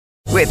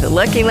With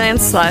Lucky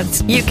Land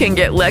Slots, you can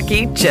get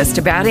lucky just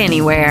about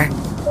anywhere.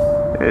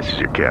 This is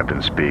your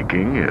captain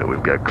speaking.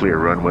 We've got clear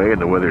runway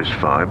and the weather's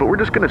fine, but we're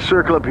just going to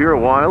circle up here a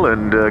while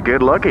and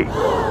get lucky.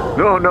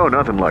 No,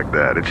 nothing like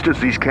that. It's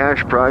just these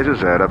cash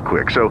prizes add up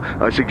quick. So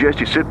I suggest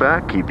you sit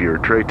back, keep your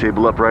tray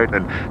table upright,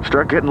 and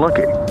start getting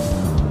lucky.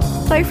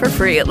 Play for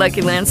free at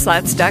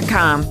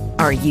LuckyLandSlots.com.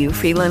 Are you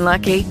feeling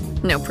lucky?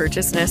 No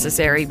purchase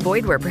necessary.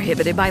 Void where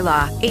prohibited by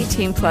law.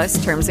 18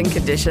 plus terms and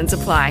conditions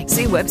apply.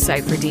 See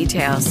website for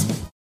details.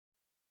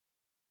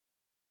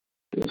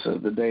 This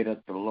is the day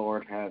that the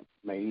Lord has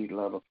made.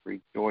 Let us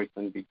rejoice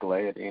and be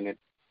glad in it.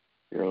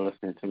 You're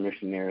listening to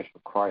Missionaries for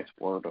Christ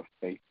Word of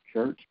Faith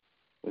Church.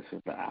 This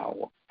is the hour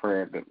of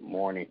prayer. Good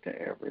morning to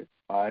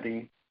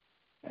everybody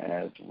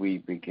as we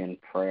begin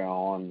prayer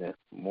on this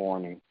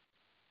morning.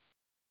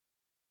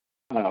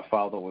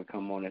 Father, we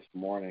come on this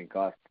morning,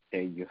 God, to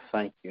tell you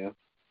thank you.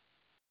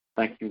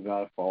 Thank you,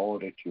 God, for all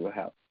that you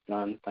have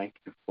done. Thank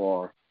you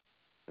for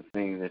the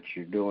things that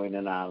you're doing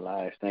in our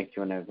lives. Thank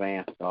you in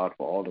advance, God,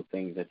 for all the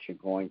things that you're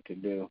going to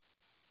do.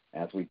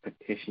 As we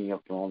petition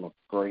your throne of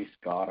grace,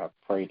 God, I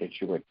pray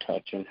that you would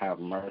touch and have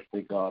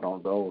mercy, God,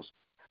 on those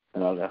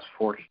that are less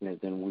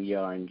fortunate than we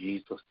are, in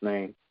Jesus'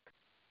 name.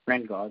 Pray,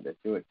 God, that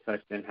you would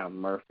touch and have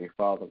mercy,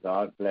 Father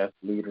God. Bless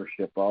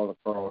leadership all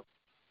across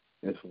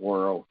this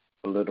world,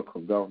 political,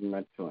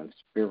 governmental, and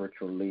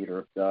spiritual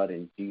leaders, God,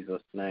 in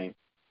Jesus' name.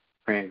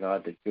 Praying,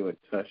 God, that you would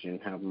touch and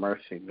have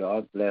mercy,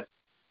 God. Bless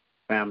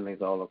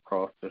families all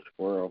across this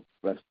world.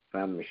 Bless the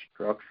family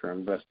structure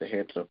and bless the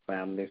heads of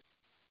families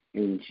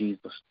in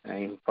Jesus'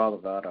 name. Father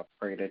God, I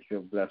pray that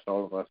you'll bless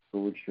all of our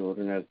school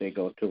children as they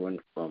go to and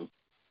from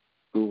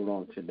school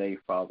on today,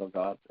 Father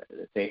God,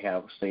 that they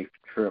have a safe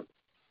trip,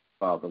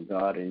 Father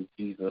God, in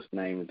Jesus'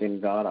 name. And then,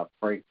 God, I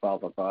pray,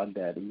 Father God,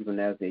 that even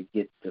as they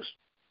get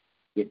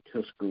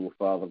to school,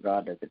 Father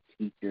God, that the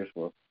teachers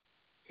will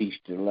teach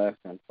the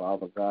lesson,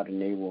 Father God,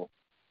 and they will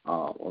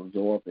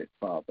absorb it,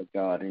 Father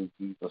God, in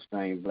Jesus'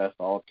 name. Bless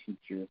all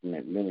teachers and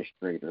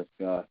administrators,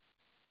 God.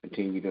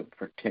 Continue to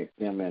protect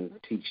them and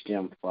teach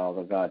them,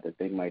 Father God, that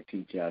they might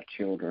teach our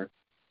children.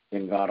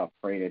 And God, I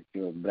pray that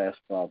you'll bless,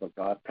 Father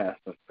God,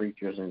 pastors,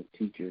 preachers, and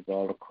teachers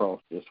all across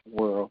this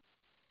world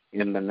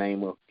in the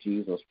name of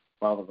Jesus.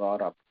 Father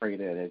God, I pray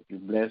that as you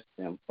bless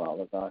them,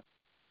 Father God,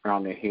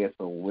 crown their heads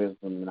with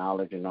wisdom,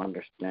 knowledge, and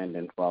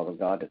understanding, Father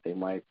God, that they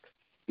might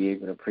be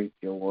able to preach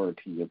your word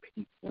to your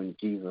people in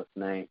Jesus'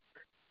 name.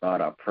 God,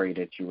 I pray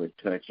that you would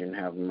touch and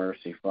have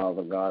mercy,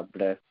 Father God.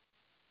 Bless,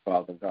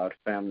 Father God,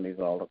 families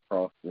all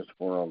across this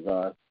world,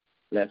 God.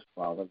 Bless,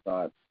 Father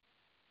God,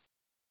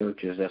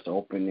 churches that's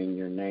open in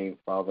your name,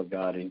 Father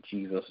God, in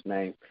Jesus'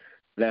 name.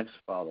 Bless,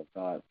 Father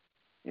God,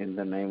 in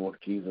the name of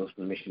Jesus,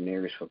 the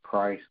Missionaries for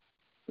Christ.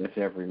 Bless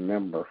every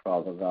member,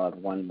 Father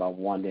God, one by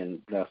one,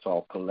 and bless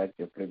all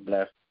collectively.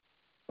 Bless,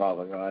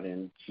 Father God,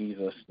 in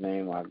Jesus'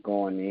 name, our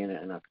going in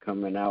and our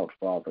coming out,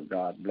 Father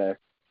God. Bless,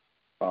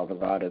 Father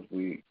God, as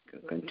we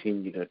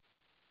continue to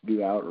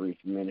do outreach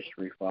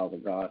ministry, Father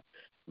God.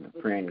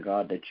 We're praying,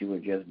 God, that you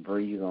would just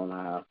breathe on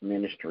our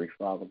ministry,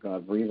 Father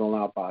God. Breathe on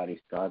our bodies,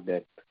 God,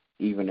 that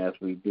even as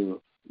we do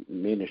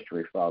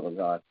ministry, Father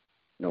God,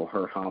 no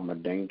hurt, harm, or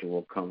danger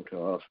will come to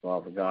us,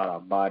 Father God. Our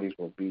bodies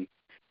will be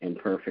in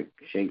perfect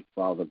shape,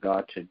 Father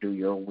God, to do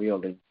your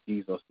will in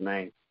Jesus'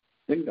 name.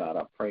 Then, God,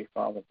 I pray,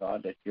 Father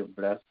God, that you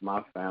bless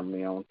my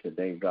family on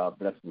today, God.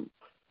 Bless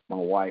my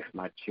wife,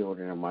 my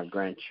children, and my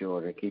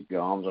grandchildren. Keep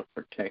your arms of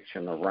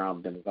protection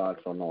around them, God,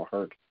 so no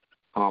hurt,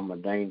 harm, or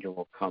danger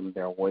will come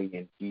their way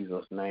in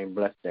Jesus' name.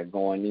 Bless their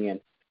going in,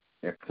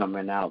 their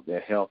coming out,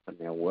 their health, and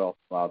their wealth,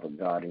 Father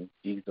God, in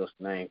Jesus'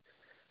 name.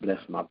 Bless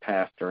my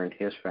pastor and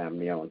his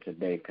family on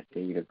today.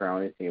 Continue to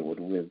crown his head with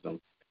wisdom,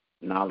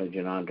 knowledge,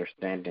 and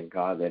understanding,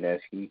 God, that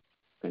as he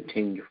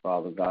continue,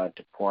 Father God,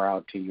 to pour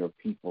out to your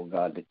people,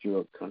 God, that you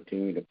will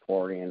continue to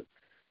pour in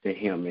to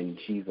him. In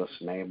Jesus'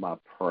 name I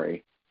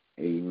pray.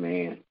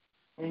 Amen.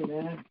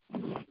 Amen.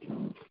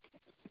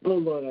 Oh,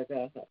 Lord, our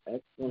God, how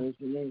excellent is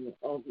your name in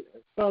all the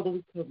earth. Father,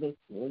 we come this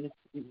morning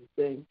to give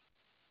you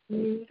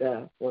thanks,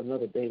 God, for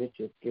another day that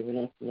you've given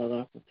us, another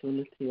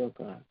opportunity, oh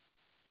God,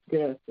 to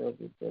get ourselves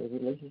into a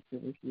relationship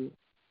with you.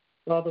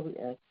 Father, we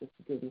ask for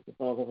forgiveness of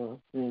all of our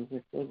sins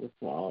and save us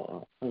from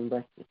all our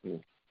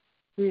unrighteousness.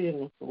 Create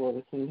in us the world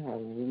of clean heart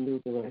and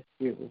renew the right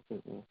spirit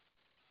within us.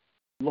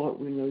 Lord,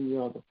 we know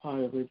you are the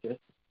potter of just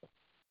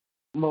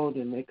mold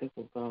and make us,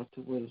 oh God,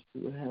 to what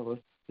you would have us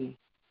to be.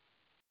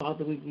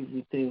 Father, we give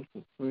you thanks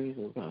and praise,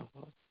 oh God,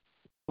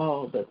 for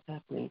all that's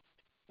happening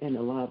in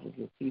the lives of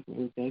your people.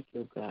 We thank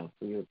you, oh God,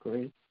 for your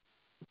grace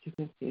that you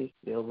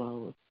continuously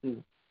allow us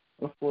to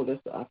afford us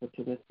the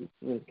opportunity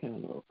to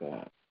encounter, oh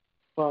God.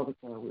 Father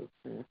God, we're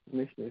praying for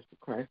missionaries for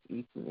Christ,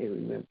 each and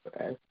every member,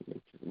 asking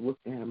that you look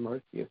and have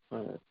mercy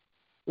upon us.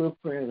 We're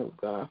praying, oh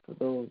God, for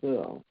those that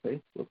are on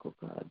Facebook, oh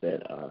God,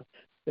 that are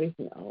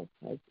facing all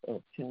types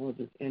of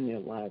challenges in their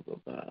lives,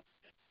 oh God.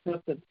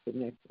 Help us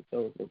connect with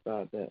those, oh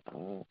God, that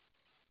are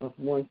of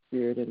one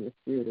spirit and the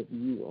spirit of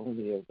you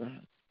only, oh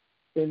God.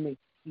 They may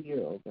hear,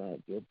 oh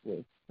God, your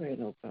voice.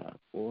 Praying, oh God,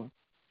 for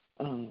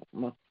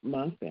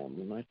my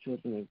family, my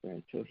children and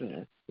grandchildren. I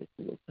ask that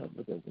you will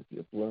cover them with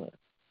your blood.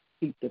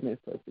 Keep them in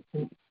perfect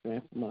peace.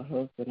 Grant for my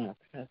husband, our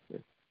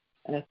pastor,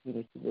 asking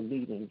that you will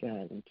lead and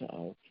guide them to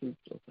all truth,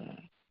 oh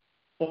God.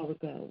 Father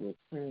God, we're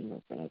praying,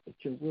 oh God, that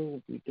your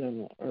will be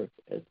done on earth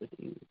as it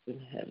is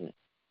in heaven.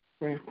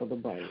 Praying for the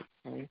body,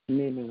 praying for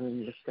men and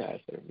women of God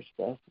that are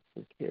responsible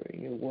for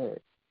carrying your word.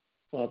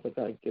 Father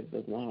God, give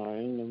them the heart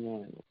and the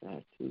mind, oh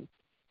God, to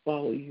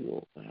follow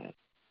you, oh God.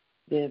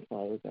 Then,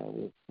 Father God,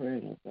 we're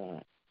praying, oh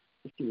God,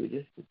 that you would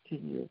just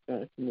continue, oh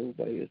God, to move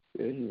by your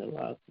spirit in the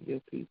lives of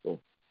your people.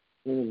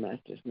 In the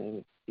Master's name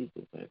of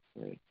Jesus, I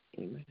pray.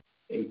 Amen.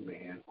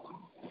 Amen.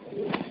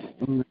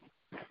 Amen.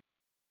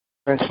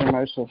 Gracious and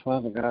merciful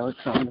Father God, we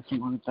come this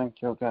morning. Thank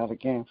you, oh God,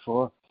 again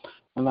for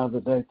another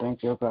day.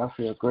 Thank you, oh God,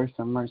 for your grace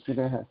and mercy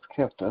that has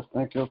kept us.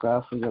 Thank you, oh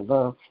God, for your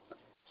love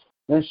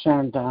that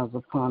shines down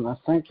upon us.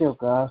 Thank you, oh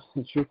God,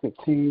 that you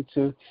continue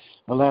to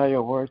allow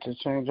your word to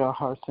change our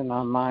hearts and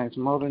our minds,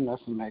 molding us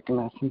and making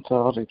us into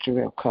all that you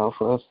have called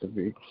for us to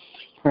be.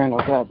 Praying, oh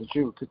God, that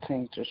you will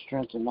continue to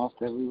strengthen us,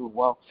 that we will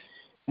walk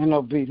in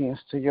obedience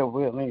to your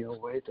will and your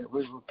way, that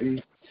we will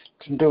be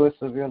conduits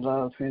of your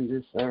love in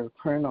this earth.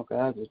 Praying, oh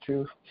God, that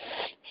you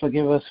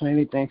forgive us for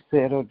anything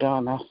said or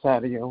done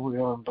outside of your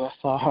will, and bless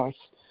our hearts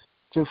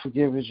to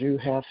forgive as you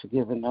have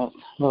forgiven us.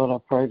 Lord, I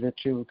pray that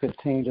you will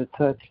continue to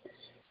touch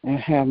and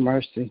have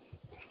mercy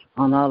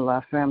on all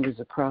our families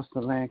across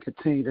the land.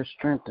 Continue to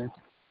strengthen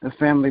the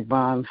family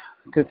bond.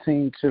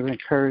 Continue to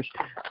encourage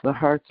the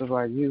hearts of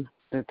our youth,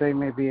 that they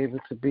may be able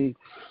to be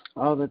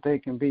all that they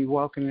can be,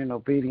 walking in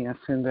obedience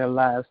in their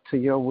lives to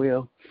your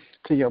will,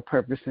 to your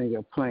purpose and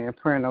your plan.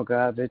 Praying, oh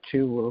God, that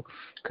you will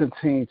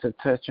continue to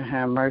touch and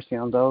have mercy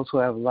on those who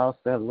have lost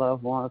their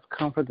loved ones.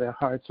 Comfort their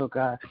hearts, oh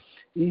God.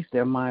 Ease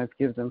their minds.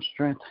 Give them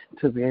strength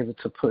to be able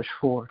to push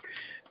forward.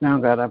 Now,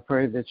 God, I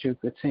pray that you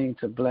continue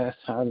to bless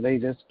our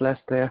leaders, bless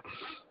their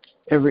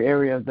every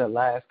area of their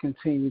lives.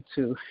 Continue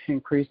to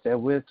increase their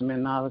wisdom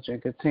and knowledge, and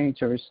continue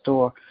to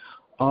restore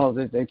all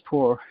that they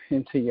pour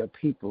into your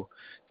people.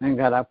 And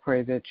God, I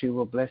pray that you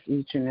will bless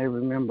each and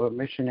every member of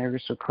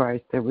Missionaries of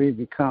Christ, that we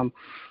become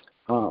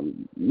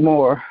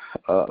more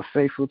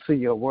faithful to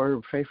your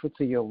word, faithful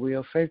to your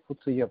will, faithful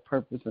to your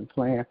purpose and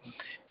plan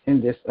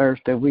in this earth,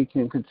 that we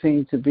can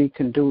continue to be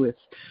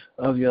conduits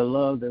of your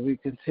love, that we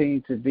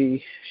continue to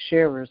be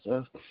sharers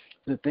of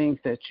the things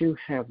that you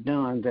have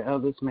done, that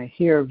others may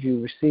hear of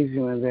you, receive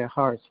you in their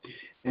hearts,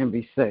 and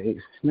be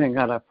saved. Then,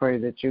 God, I pray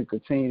that you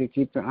continue to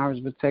keep your arms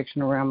of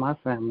protection around my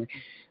family.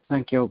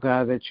 Thank you, oh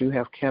God, that you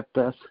have kept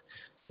us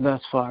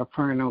thus far.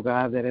 Praying, oh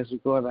God, that as we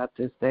go about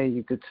this day,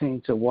 you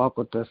continue to walk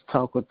with us,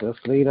 talk with us,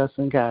 lead us,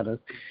 and guide us.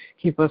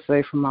 Keep us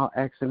safe from all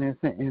accidents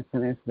and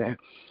incidents, that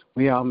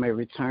we all may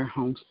return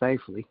home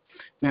safely.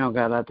 Now,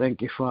 God, I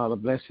thank you for all the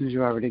blessings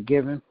you already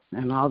given,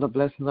 and all the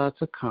blessings are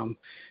to come.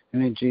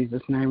 And in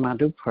Jesus' name I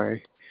do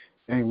pray.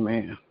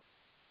 Amen.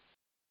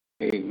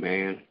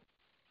 Amen.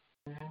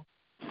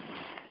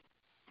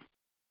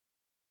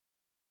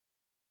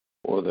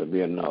 Will there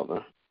be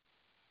another?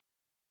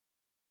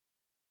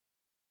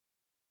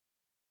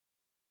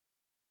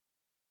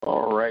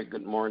 All right.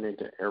 Good morning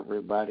to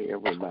everybody.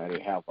 Everybody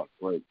have a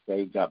great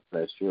day. God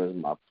bless you is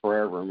my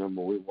prayer.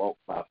 Remember, we walk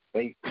by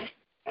faith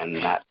and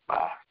not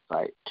by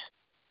sight.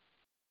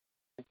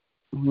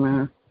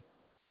 Amen.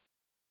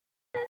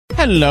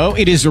 Hello,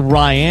 it is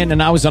Ryan,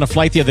 and I was on a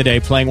flight the other day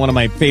playing one of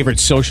my favorite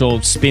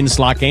social spin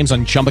slot games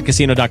on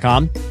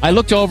ChumbaCasino.com. I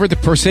looked over at the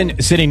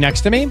person sitting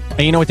next to me, and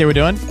you know what they were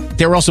doing?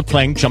 They were also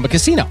playing Chumba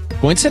Casino.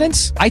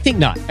 Coincidence? I think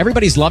not.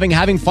 Everybody's loving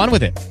having fun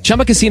with it.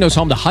 Chumba Casino is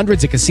home to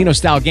hundreds of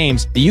casino-style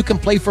games that you can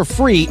play for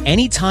free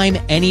anytime,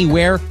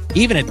 anywhere,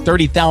 even at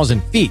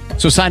 30,000 feet.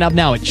 So sign up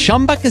now at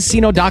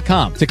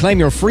ChumbaCasino.com to claim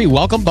your free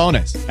welcome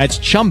bonus. That's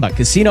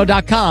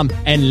ChumbaCasino.com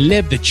and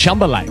live the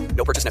Chumba life.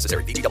 No purchase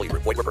necessary. VGW.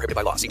 Void where prohibited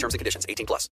by law. See terms and conditions. 18+.